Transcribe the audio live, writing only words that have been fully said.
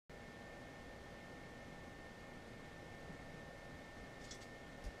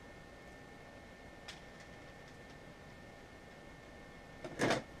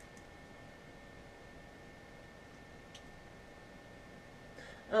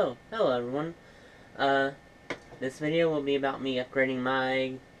Oh, hello everyone. Uh, this video will be about me upgrading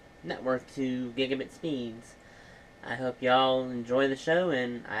my network to gigabit speeds. I hope y'all enjoy the show,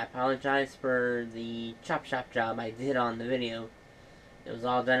 and I apologize for the chop shop job I did on the video. It was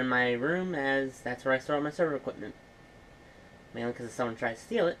all done in my room, as that's where I store all my server equipment. Mainly because if someone tried to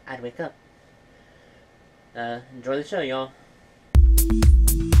steal it, I'd wake up. Enjoy the show, y'all.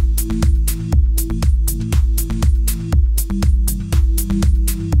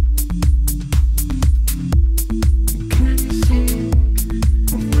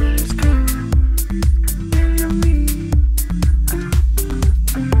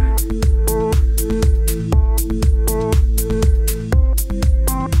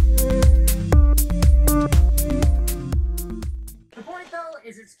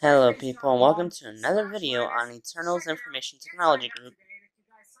 Hello people, and welcome to another video on Eternal's Information Technology Group,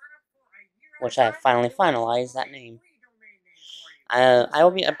 which I have finally finalized that name. I will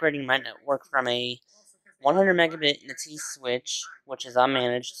be upgrading my network from a 100 megabit NT switch, which is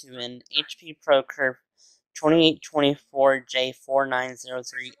unmanaged, to an HP ProCurve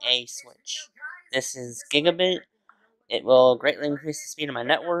 2824J4903A switch. This is gigabit. It will greatly increase the speed of my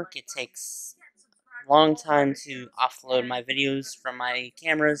network. It takes a long time to offload my videos from my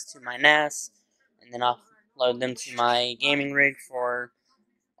cameras to my NAS, and then offload them to my gaming rig for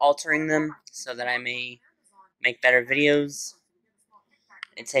altering them so that I may make better videos.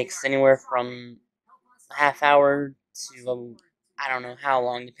 It takes anywhere from a half hour to I don't know how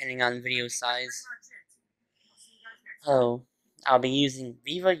long, depending on video size. Oh, I'll be using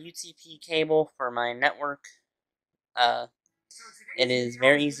Viva UTP cable for my network. It is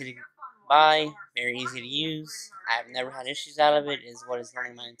very easy to buy, very easy to use. I've never had issues out of it. It is what is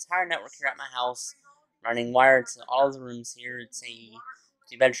running my entire network here at my house, running wire to all of the rooms here. It's a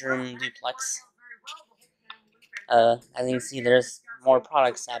two-bedroom duplex. As you can see, there's more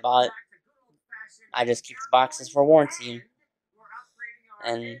products I bought. I just keep the boxes for warranty.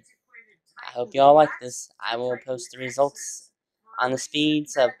 And I hope you all like this. I will post the results on the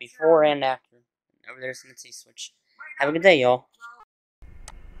speeds of before and after. Over there's the T-switch. Have a good day, y'all.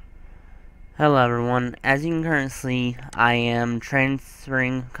 Hello everyone. As you can currently see, I am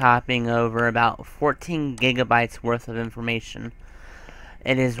copying over about 14 gigabytes worth of information.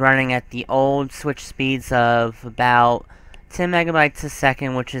 It is running at the old switch speeds of about 10 megabytes a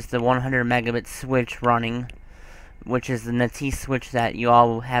second, which is the 100 megabit switch running, which is the NT switch that you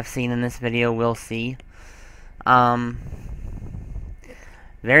all have seen in this video will see.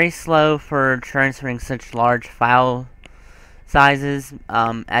 Very slow for transferring such large file sizes.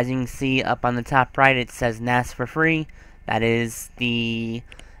 As you can see up on the top right, it says NAS for free. That is the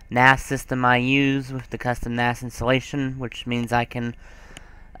NAS system I use with the custom NAS installation, which means I can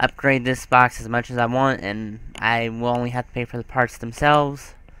upgrade this box as much as I want, and I will only have to pay for the parts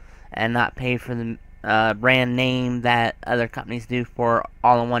themselves and not pay for the brand name that other companies do for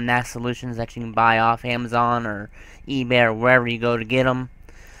all-in-one NAS solutions that you can buy off Amazon or eBay or wherever you go to get them.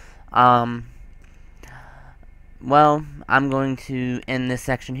 Well, I'm going to end this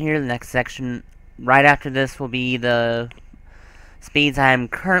section here. The next section right after this will be the speeds I am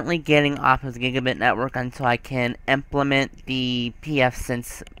currently getting off of the gigabit network until I can implement the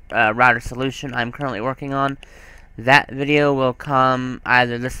pfSense router solution I'm currently working on. That video will come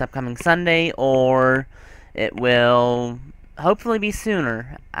either this upcoming Sunday, or it will hopefully be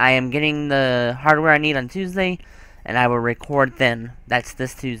sooner. I am getting the hardware I need on Tuesday, and I will record then. That's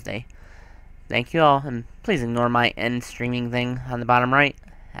this Tuesday. Thank you all, and please ignore my end streaming thing on the bottom right.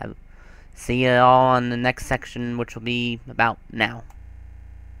 See you all on the next section, which will be about now.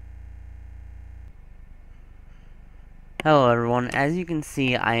 Hello everyone. As you can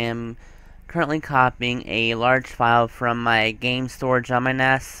see, I am currently copying a large file from my game storage on my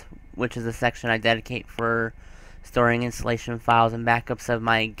NAS, which is a section I dedicate for storing installation files and backups of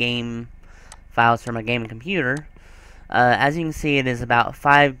my game files from my gaming computer. As you can see, it is about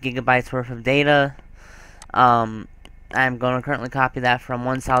 5 gigabytes worth of data. I'm going to currently copy that from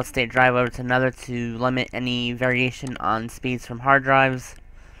one solid state drive over to another to limit any variation on speeds from hard drives.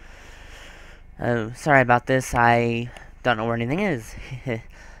 Sorry about this, I don't know where anything is.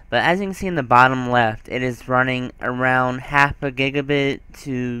 But as you can see in the bottom left, it is running around half a gigabit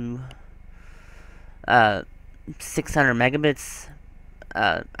to 600 megabits.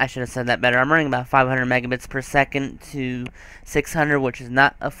 I should have said that better. I'm running about 500 megabits per second to 600, which is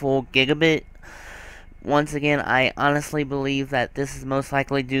not a full gigabit. Once again, I honestly believe that this is most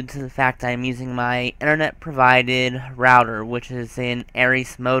likely due to the fact I am using my internet-provided router, which is an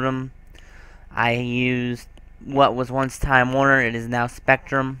Ares modem. I used what was once Time Warner. It is now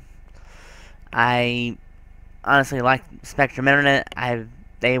Spectrum. I honestly like Spectrum Internet. I've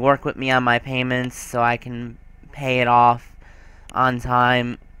they work with me on my payments so I can pay it off on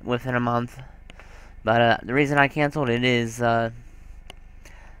time within a month. But the reason I canceled it is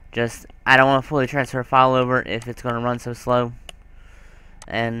just I don't want to fully transfer a file over if it's going to run so slow.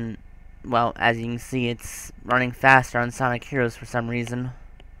 And, well, as you can see, it's running faster on Sonic Heroes for some reason.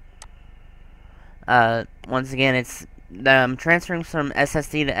 Once again, I'm transferring from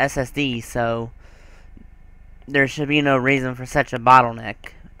SSD to SSD, so there should be no reason for such a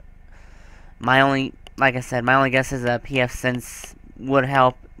bottleneck. Like I said, my only guess is a pfSense would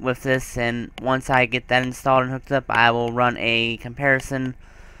help with this, and once I get that installed and hooked up, I will run a comparison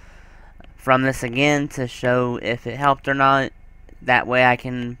from this again to show if it helped or not. That way I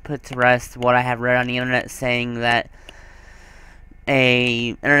can put to rest what I have read on the internet saying that a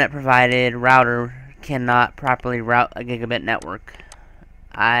internet provided router cannot properly route a gigabit network.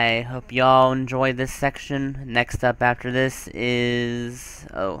 I hope y'all enjoyed this section. Next up after this is...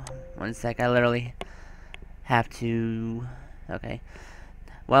 oh, one sec, I literally have to... okay.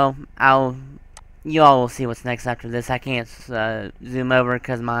 Well, y'all will see what's next after this. I can't zoom over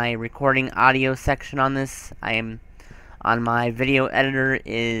because my recording audio section on this, I am on my video editor,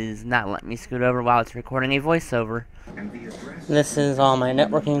 is not letting me scoot over while it's recording a voiceover. This is all my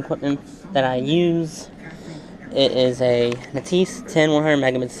networking equipment that I use. It is a Netiste 10100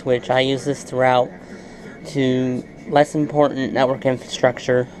 megabit switch. I use this to route to less important network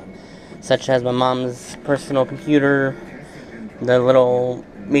infrastructure, such as my mom's personal computer, the little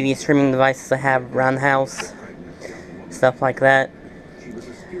media streaming devices I have around the house, stuff like that.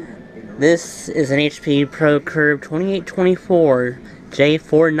 This is an HP ProCurve 2824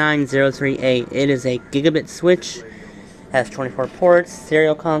 J49038. It is a gigabit switch, has 24 ports,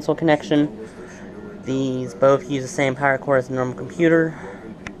 serial console connection. These both use the same power core as a normal computer.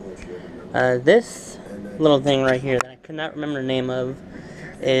 This little thing right here that I could not remember the name of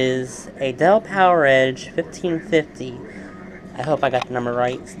is a Dell PowerEdge 1550. I hope I got the number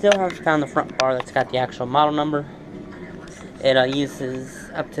right. Still haven't found the front bar that's got the actual model number. It uses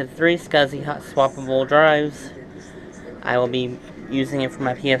up to 3 SCSI hot swappable drives. I will be using it for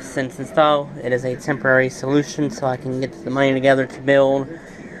my pfSense install. It is a temporary solution so I can get the money together to build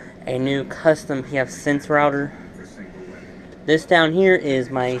a new custom pfSense router. This down here is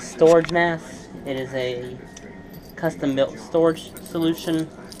my storage NAS. It is a custom built storage solution.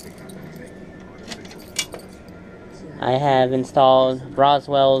 I have installed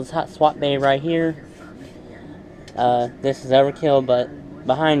Broswell's hot swap bay right here. This is overkill, but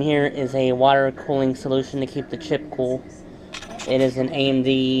behind here is a water cooling solution to keep the chip cool. It is an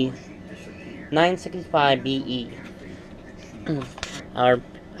AMD 965BE.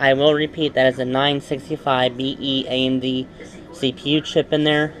 I will repeat, that is a 965BE AMD CPU chip in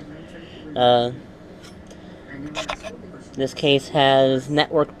there. This case has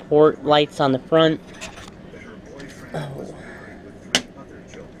network port lights on the front.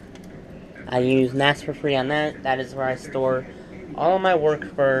 I use NAS for free on that. That is where I store all of my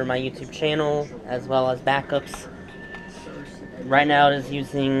work for my YouTube channel, as well as backups. Right now it is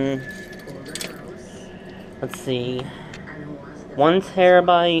using, let's see, 1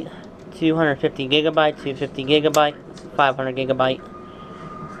 terabyte, 250 gigabyte, 250 gigabyte, 500 gigabyte.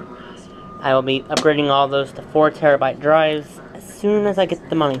 I will be upgrading all those to 4 terabyte drives as soon as I get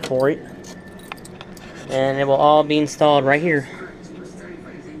the money for it. And it will all be installed right here.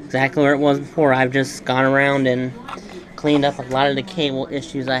 Exactly where it was before. I've just gone around and cleaned up a lot of the cable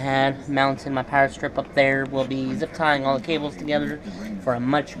issues I had. Mounting my power strip up there. Will be zip tying all the cables together for a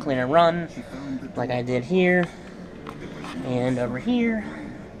much cleaner run, like I did here and over here.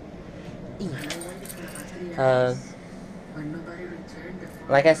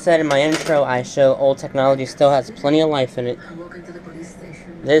 Like I said in my intro, I show old technology still has plenty of life in it.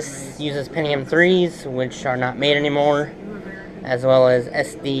 This uses Pentium 3s, which are not made anymore, as well as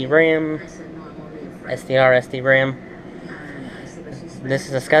SD RAM, SD RAM. This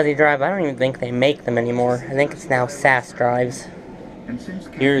is a SCSI drive. I don't even think they make them anymore. I think it's now SAS drives.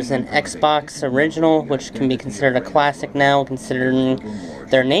 Here's an Xbox original, which can be considered a classic now, considering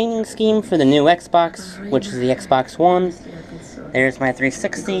their naming scheme for the new Xbox, which is the Xbox One. There's my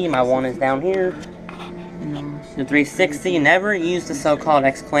 360. My one is down here. The 360 never used the so-called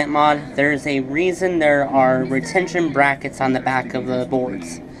XPlant mod. There's a reason there are retention brackets on the back of the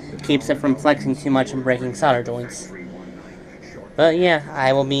boards. Keeps it from flexing too much and breaking solder joints. But yeah,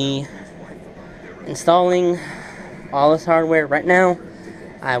 I will be installing all this hardware right now.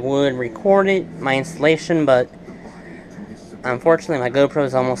 I would record it, my installation, but unfortunately my GoPro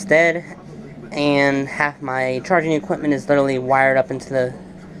is almost dead, and half my charging equipment is literally wired up into the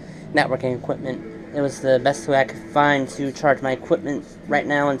networking equipment. it was the best way I could find to charge my equipment right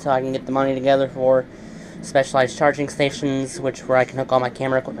now until I can get the money together for specialized charging stations, where I can hook all my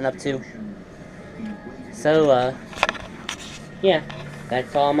camera equipment up to. So, yeah,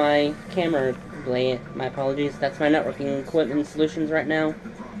 that's all my camera. My apologies. That's my networking equipment solutions right now.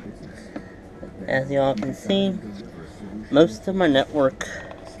 As y'all can see, most of my network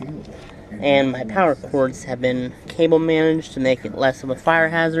and my power cords have been cable managed to make it less of a fire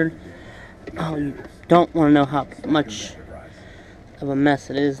hazard. Oh, you don't want to know how much of a mess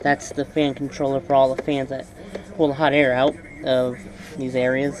it is. That's the fan controller for all the fans that pull the hot air out of these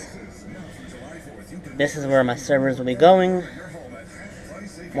areas. This is where my servers will be going.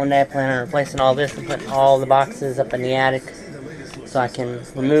 One day I plan on replacing all this and putting all the boxes up in the attic so I can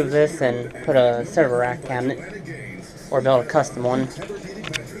remove this and put a server rack cabinet or build a custom one.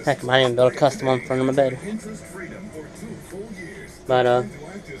 Heck, I might even build a custom one for my bed. But,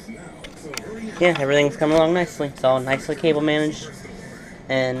 yeah, everything's coming along nicely. It's all nicely cable managed.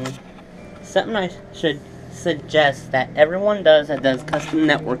 And something I should suggest that everyone does that does custom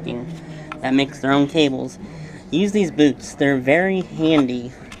networking, that makes their own cables, use these boots. They're very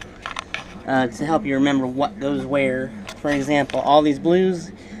handy to help you remember what goes where. For example, all these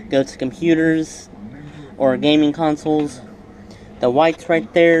blues go to computers or gaming consoles. The whites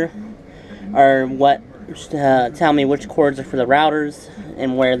right there are what tell me which cords are for the routers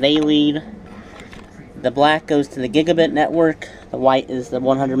and where they lead. The black goes to the gigabit network. The white is the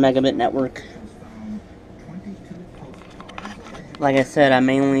 100 megabit network. Like I said, I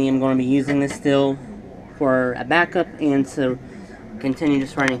mainly am going to be using this still for a backup and to continue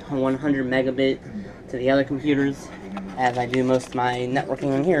just running 100 megabit to the other computers as I do most of my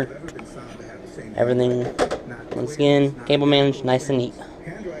networking in here. Everything, once again, cable managed, nice and neat.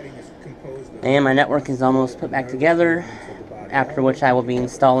 And my network is almost put back together, after which I will be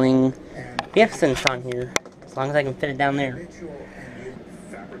installing the FSense on here, as long as I can fit it down there.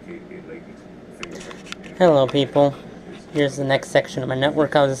 Hello people, here's the next section of my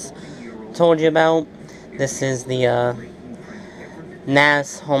network I was told you about. This is the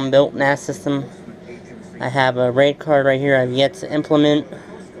NAS, home-built NAS system. I have a RAID card right here I've yet to implement.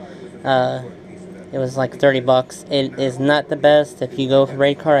 It was like 30 bucks. It is not the best. If you go with a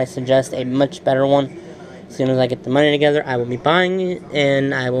RAID card, I suggest a much better one. As soon as I get the money together, I will be buying it,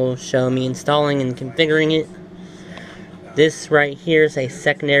 and I will show me installing and configuring it. This right here is a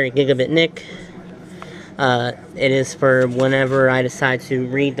secondary gigabit NIC. It is for whenever I decide to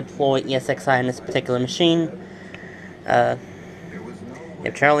redeploy ESXi in this particular machine.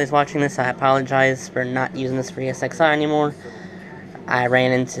 If Charlie's watching this, I apologize for not using this for ESXi anymore. I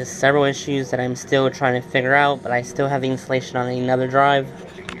ran into several issues that I'm still trying to figure out, but I still have the installation on another drive.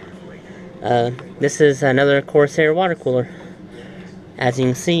 This is another Corsair water cooler. As you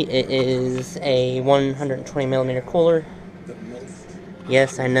can see, it is a 120 millimeter cooler.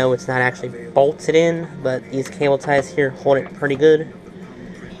 Yes, I know it's not actually bolted in, but these cable ties here hold it pretty good.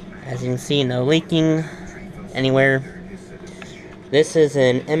 As you can see, no leaking anywhere. This is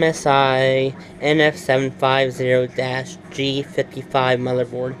an MSI NF750-G55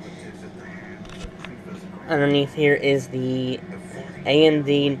 motherboard. Underneath here is the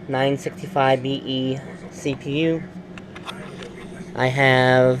AMD 965BE CPU. I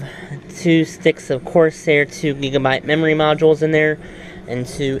have 2 sticks of Corsair 2 GB memory modules in there, and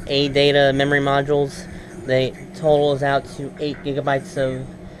 2 ADATA memory modules. They totals out to 8 GB of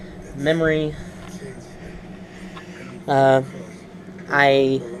memory.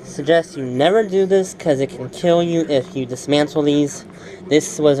 I suggest you never do this because it can kill you if you dismantle these.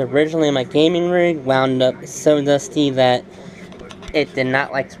 This was originally my gaming rig, wound up so dusty that it did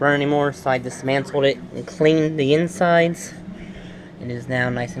not like to run anymore, so I dismantled it and cleaned the insides. It is now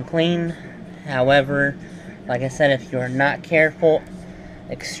nice and clean. However, like I said, if you are not careful,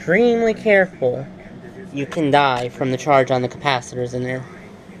 extremely careful, you can die from the charge on the capacitors in there.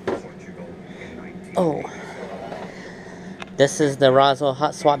 Oh. This is the Roswell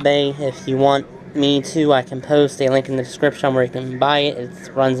Hot Swap Bay. If you want me to, I can post a link in the description where you can buy it. It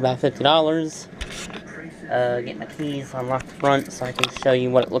runs about $50. Get my keys, unlock the front so I can show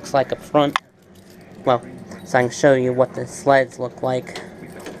you what it looks like up front. Well, so I can show you what the sleds look like.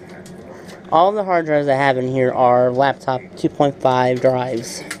 All the hard drives I have in here are laptop 2.5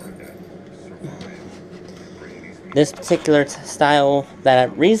 drives. This particular style,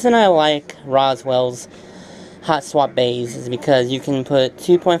 reason I like Roswell's hot swap bays is because you can put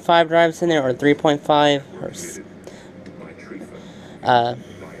 2.5 drives in there or 3.5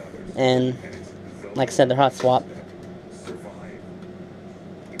 and like I said, they're hot swap.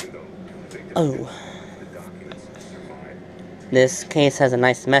 Oh, this case has a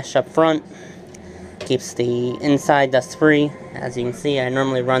nice mesh up front. Keeps the inside dust free. As you can see, I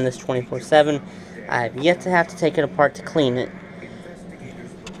normally run this 24/7. I have yet to have to take it apart to clean it.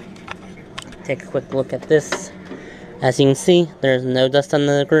 Take a quick look at this. As you can see, there's no dust on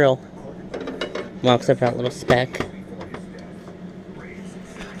the grill. Well, except for that little speck.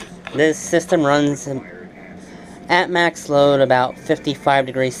 This system runs at max load about 55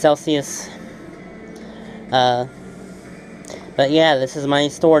 degrees Celsius. But yeah, this is my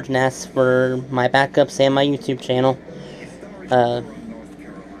storage NAS for my backups and my YouTube channel.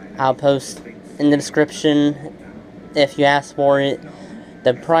 I'll post in the description, if you ask for it,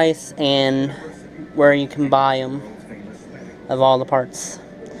 the price and where you can buy them of all the parts.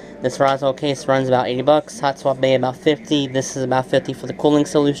 This Roswell case runs about 80 bucks, Hot Swap Bay about 50, this is about 50 for the cooling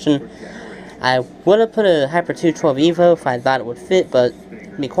solution. I would have put a Hyper 212 Evo if I thought it would fit, but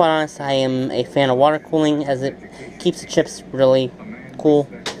to be quite honest, I am a fan of water cooling as it keeps the chips really cool.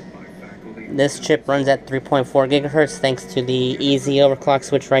 This chip runs at 3.4 gigahertz thanks to the easy overclock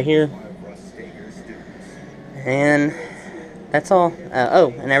switch right here. And that's all.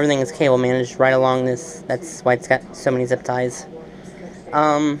 Oh, and everything is cable managed right along this. That's why it's got so many zip ties.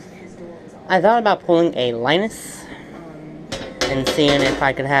 I thought about pulling a Linus and seeing if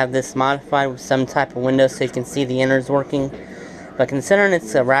I could have this modified with some type of window so you can see the innards working. But considering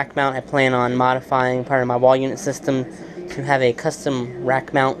it's a rack mount, I plan on modifying part of my wall unit system to have a custom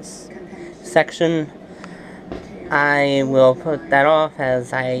rack mount section. I will put that off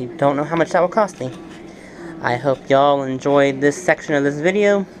as I don't know how much that will cost me. I hope y'all enjoyed this section of this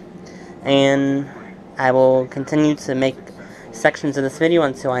video, and I will continue to make sections of this video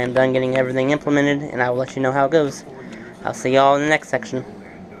until I am done getting everything implemented, and I will let you know how it goes. I'll see y'all in the next section.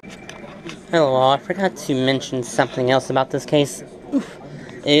 Hello all, I forgot to mention something else about this case.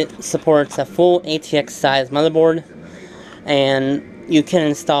 It supports a full ATX size motherboard, and you can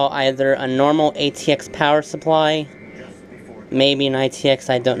install either a normal ATX power supply, maybe an ITX,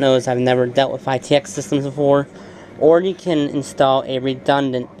 I don't know as I've never dealt with ITX systems before, or you can install a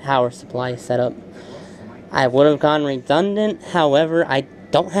redundant power supply setup. I would have gone redundant, however, I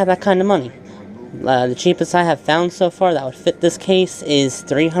don't have that kind of money. The cheapest I have found so far that would fit this case is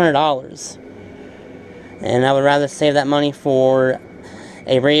 $300. And I would rather save that money for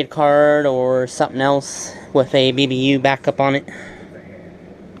a RAID card or something else with a BBU backup on it.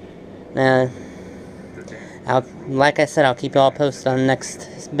 Like I said, I'll keep you all posted on the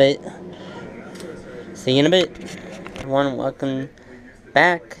next bit. See you in a bit. Everyone, welcome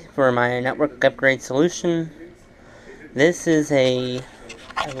back for my network upgrade solution. This is a...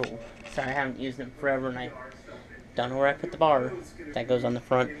 Oh, sorry, I haven't used it forever and I don't know where I put the bar that goes on the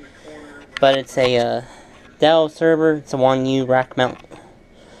front. But it's a Dell server. It's a 1U rack mount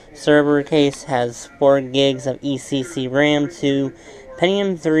server case. Has 4 gigs of ECC RAM to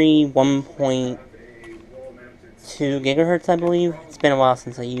Pentium 3 1.2 gigahertz, I believe. It's been a while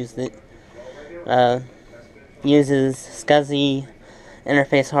since I used it. Uses SCSI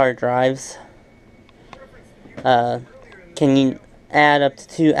interface hard drives. Can you add up to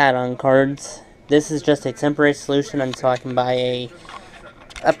 2 add-on cards. This is just a temporary solution until I can buy a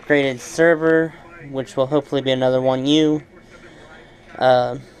upgraded server, which will hopefully be another 1U.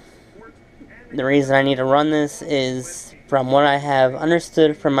 The reason I need to run this is, from what I have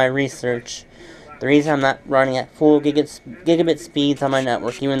understood from my research, the reason I'm not running at full gigabit speeds on my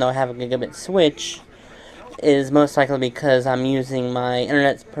network, even though I have a gigabit switch, is most likely because I'm using my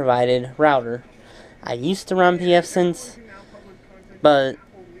internet provided router. I used to run pfSense, but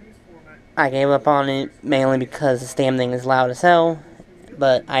I gave up on it mainly because this damn thing is loud as hell.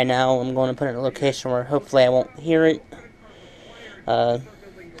 But I now am going to put it in a location where hopefully I won't hear it.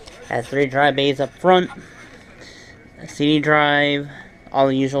 Has 3 drive bays up front, a CD drive, all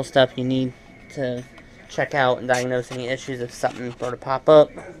the usual stuff you need to check out and diagnose any issues if something were to pop up.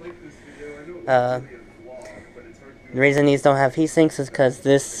 The reason these don't have heat sinks is because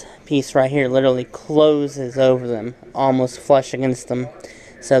this piece right here literally closes over them, almost flush against them.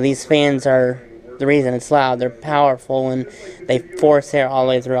 So these fans are the reason it's loud. They're powerful and they force air all the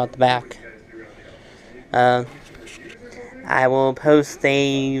way throughout the back. I will post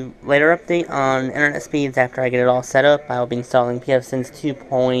a later update on internet speeds after I get it all set up. I will be installing pfSense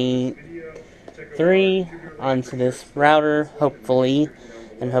 2.3 onto this router, hopefully,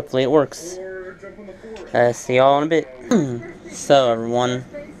 and hopefully it works. See y'all in a bit. So everyone,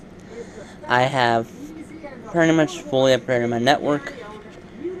 I have pretty much fully upgraded my network.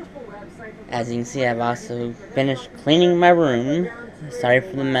 As you can see, I've also finished cleaning my room. Sorry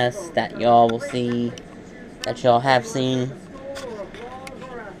for the mess that y'all will see, that y'all have seen.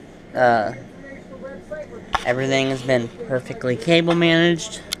 Everything has been perfectly cable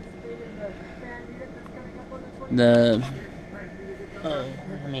managed. the... Oh,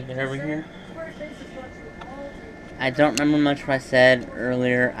 let me get over here. I don't remember much what I said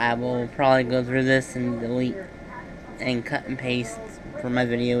earlier. I will probably go through this and delete and cut and paste for my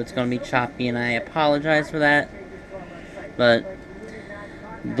video. It's going to be choppy and I apologize for that. But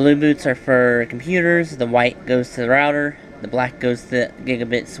blue boots are for computers, the white goes to the router, the black goes to the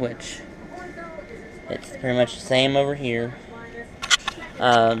gigabit switch. It's pretty much the same over here.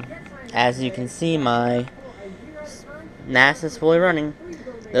 As you can see, my NAS is fully running.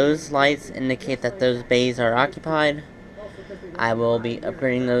 Those lights indicate that those bays are occupied. I will be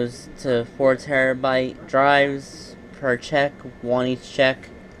upgrading those to 4 terabyte drives per check, 1 each check.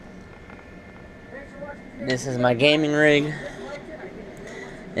 This is my gaming rig,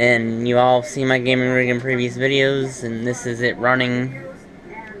 and you all have seen my gaming rig in previous videos, and this is it running.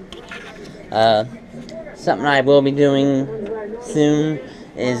 Something I will be doing soon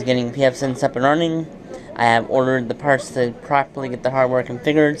is getting pfSense up and running. I have ordered the parts to properly get the hardware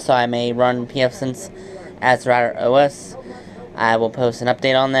configured, so I may run pfSense as router OS. I will post an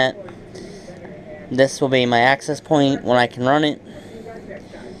update on that. This will be my access point when I can run it.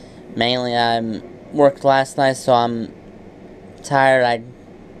 Mainly, I worked last night, so I'm tired. I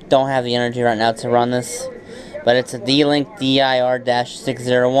don't have the energy right now to run this. But it's a D-Link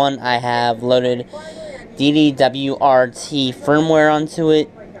DIR-601. I have loaded DDWRT firmware onto it.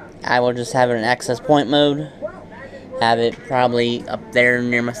 I will just have it in access point mode. Have it probably up there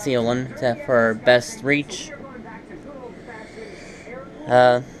near my ceiling for best reach.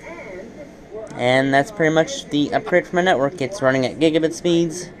 And that's pretty much the upgrade for my network. It's running at gigabit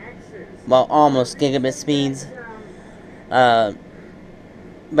speeds. Well, almost gigabit speeds. But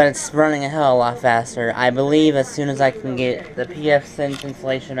it's running a hell of a lot faster. I believe as soon as I can get the pfSense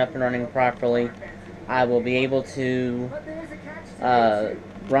installation up and running properly, I will be able to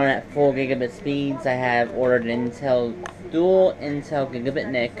run at full gigabit speeds. I have ordered dual Intel Gigabit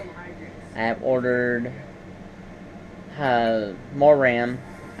NIC. I have ordered more RAM.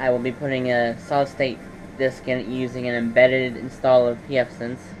 I will be putting a solid-state disk in it using an embedded installer of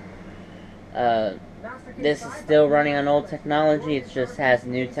pfSense. This is still running on old technology, it just has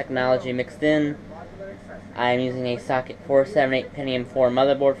new technology mixed in. I am using a socket 478 Pentium 4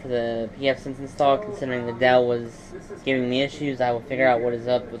 motherboard for the pfSense install. Considering the Dell was giving me issues, I will figure out what is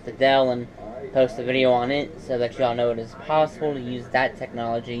up with the Dell and post a video on it so that you all know it is possible to use that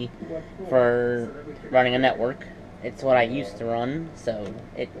technology for running a network. It's what I used to run, so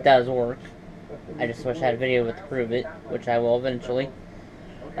it does work. I just wish I had a video to prove it, which I will eventually.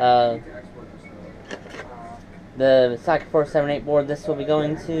 The socket 478 board this will be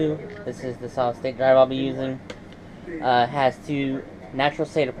going to, this is the solid state drive I'll be using, has 2 natural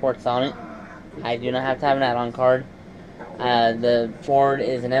SATA ports on it. I do not have to have an add-on card. The board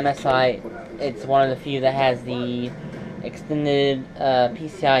is an MSI. It's one of the few that has the extended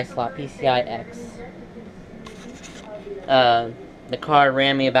PCI slot, PCI X. The card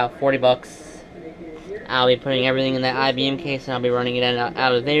ran me about 40 bucks. I'll be putting everything in that IBM case and I'll be running it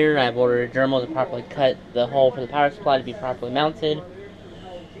out of there. I've ordered a Dremel to properly cut the hole for the power supply to be properly mounted.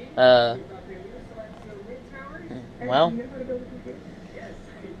 Well,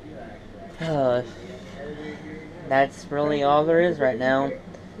 that's really all there is right now.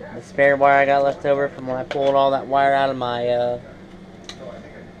 The spare wire I got left over from when I pulled all that wire out of my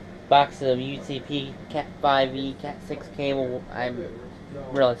box of UTP Cat 5e Cat 6 cable. I'm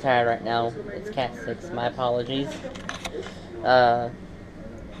really tired right now. It's Cat 6, my apologies. I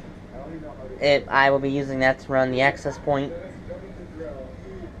will be using that to run the access point.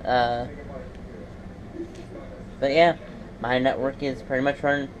 But yeah, my network is pretty much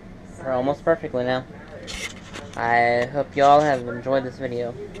running almost perfectly now. I hope you all have enjoyed this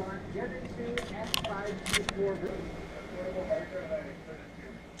video.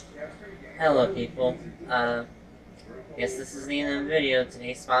 Hello people, guess this is the end of the video.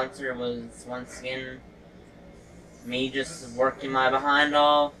 Today's sponsor was, once again, me just working my behind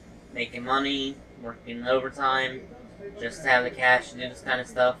off, making money, working overtime, just to have the cash to do this kind of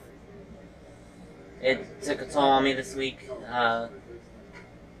stuff. It took a toll on me this week.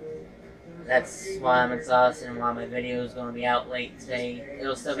 That's why I'm exhausted and why my video is going to be out late today.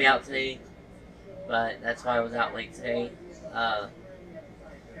 It'll still be out today, but that's why I was out late today.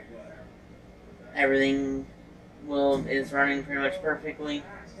 Everything is running pretty much perfectly.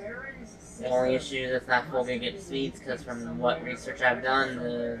 The only issue is it's not full gigabit speeds, because from what research I've done,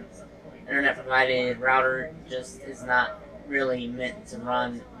 the internet provided router just is not really meant to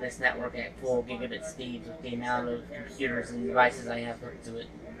run this network at full gigabit speeds with the amount of computers and devices I have hooked to it.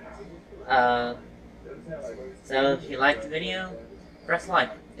 So if you liked the video, press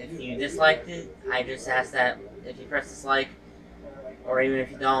like. If you disliked it, I just ask that if you press dislike, or even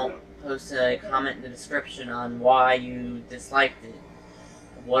if you don't, post a comment in the description on why you disliked it,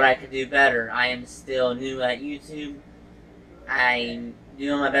 what I could do better. I am still new at YouTube. I'm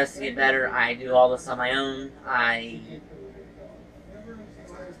doing my best to get better. I do all this on my own.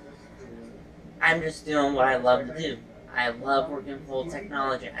 I'm just doing what I love to do. I love working with old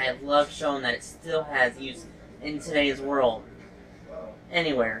technology. I love showing that it still has use in today's world.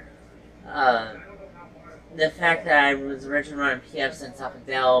 Anywhere. The fact that I was originally running pfSense off of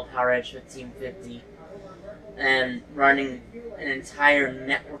Dell PowerEdge 1550 and running an entire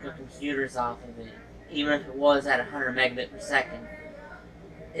network of computers off of it, even if it was at 100 megabit per second,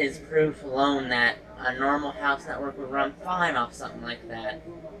 is proof alone that a normal house network would run fine off something like that.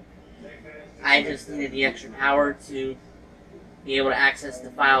 I just needed the extra power to be able to access the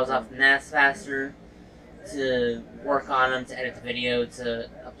files off the NAS faster, to work on them, to edit the video, to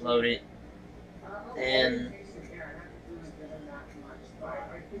upload it, and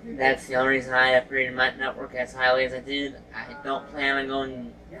that's the only reason I upgraded my network as highly as I did. I don't plan on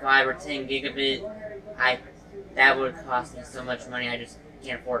going 5 or 10 gigabit. That would cost me so much money, I just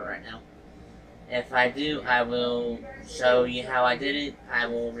can't afford it right now. If I do, I will show you how I did it. I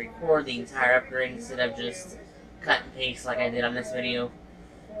will record the entire upgrade instead of just cut and paste like I did on this video.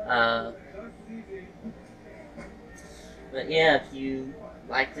 But yeah, if you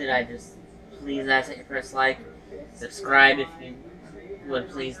liked it, I just please ask that you press like, subscribe if you would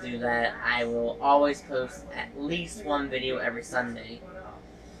please do that. I will always post at least one video every Sunday.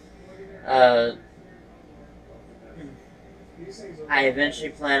 I eventually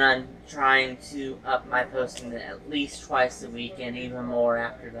plan on trying to up my posting to at least twice a week and even more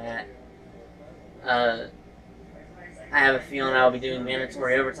after that. I have a feeling I will be doing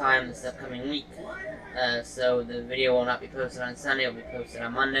mandatory overtime this upcoming week. So the video will not be posted on Sunday, it will be posted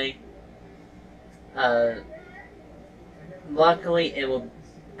on Monday. Luckily, it will...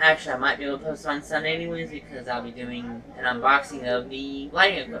 Actually, I might be able to post it on Sunday anyways, because I'll be doing an unboxing of the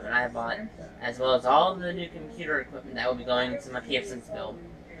lighting equipment I bought, as well as all the new computer equipment that will be going into my pfSense build.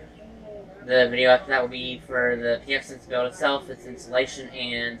 The video after that will be for the pfSense build itself, its installation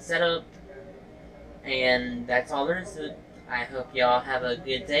and setup, and that's all there is to it. I hope y'all have a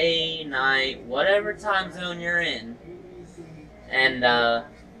good day, night, whatever time zone you're in. And,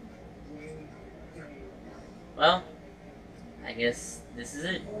 well, I guess this is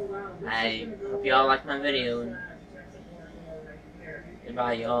it. I hope y'all liked my video, and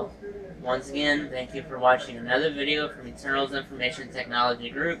goodbye, y'all. Once again, thank you for watching another video from Eternal's Information Technology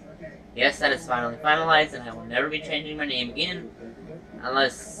Group. Yes, that is finally finalized, and I will never be changing my name again,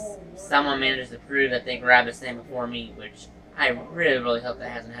 unless someone manages to prove that they grabbed this name before me, which I really hope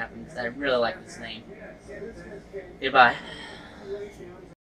that hasn't happened, because I really like this name. Goodbye.